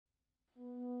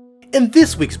In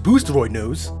this week's Boosteroid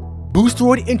news,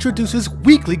 Boosteroid introduces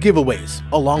weekly giveaways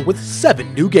along with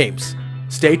 7 new games.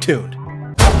 Stay tuned.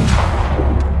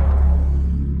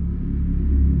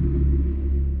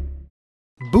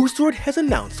 Boosteroid has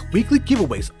announced weekly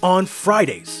giveaways on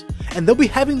Fridays, and they'll be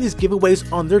having these giveaways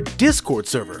on their Discord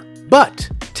server. But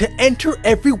to enter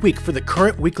every week for the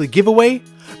current weekly giveaway,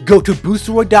 go to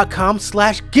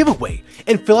boosteroid.com/giveaway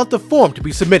and fill out the form to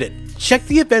be submitted. Check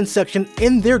the events section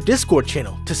in their Discord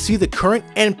channel to see the current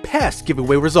and past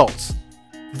giveaway results.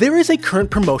 There is a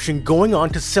current promotion going on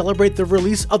to celebrate the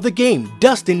release of the game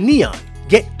Dust in Neon.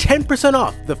 Get 10%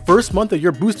 off the first month of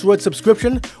your Boosteroid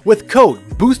subscription with code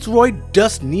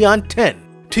BOOSTEROID-NEON10.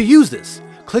 To use this,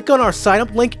 click on our sign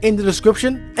up link in the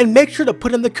description and make sure to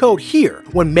put in the code here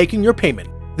when making your payment.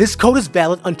 This code is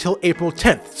valid until April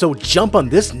 10th, so jump on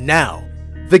this now.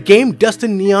 The game Dust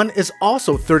in Neon is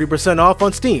also 30% off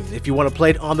on Steam if you want to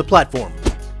play it on the platform.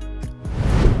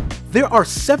 There are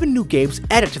 7 new games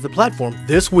added to the platform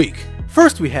this week.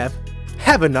 First we have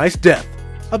Have a Nice Death,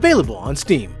 available on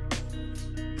Steam.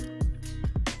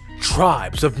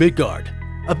 Tribes of Midgard,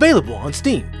 available on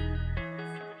Steam.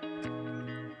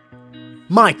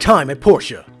 My Time at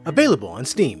Portia, available on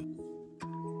Steam.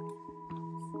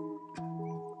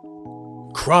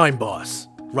 Crime Boss,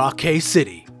 Rockay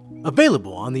City,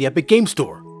 available on the Epic Game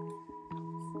Store.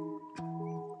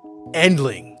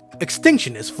 Endling,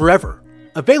 Extinction is Forever,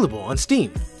 available on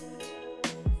Steam.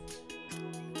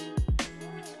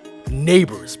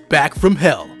 Neighbors Back from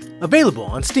Hell, available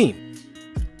on Steam.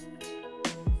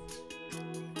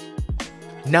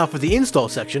 Now for the install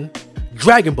section,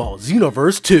 Dragon Ball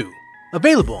Xenoverse 2,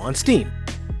 available on Steam.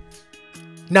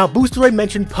 Now Boosteroid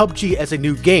mentioned PUBG as a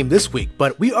new game this week,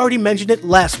 but we already mentioned it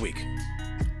last week.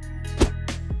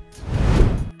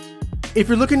 If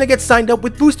you're looking to get signed up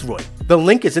with Boosteroid, the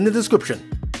link is in the description.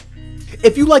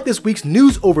 If you like this week's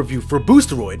news overview for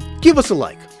Boosteroid, give us a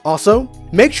like. Also,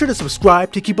 make sure to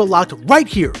subscribe to keep it locked right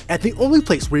here at the only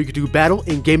place where you can do battle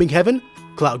in gaming heaven,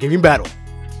 Cloud Gaming Battle.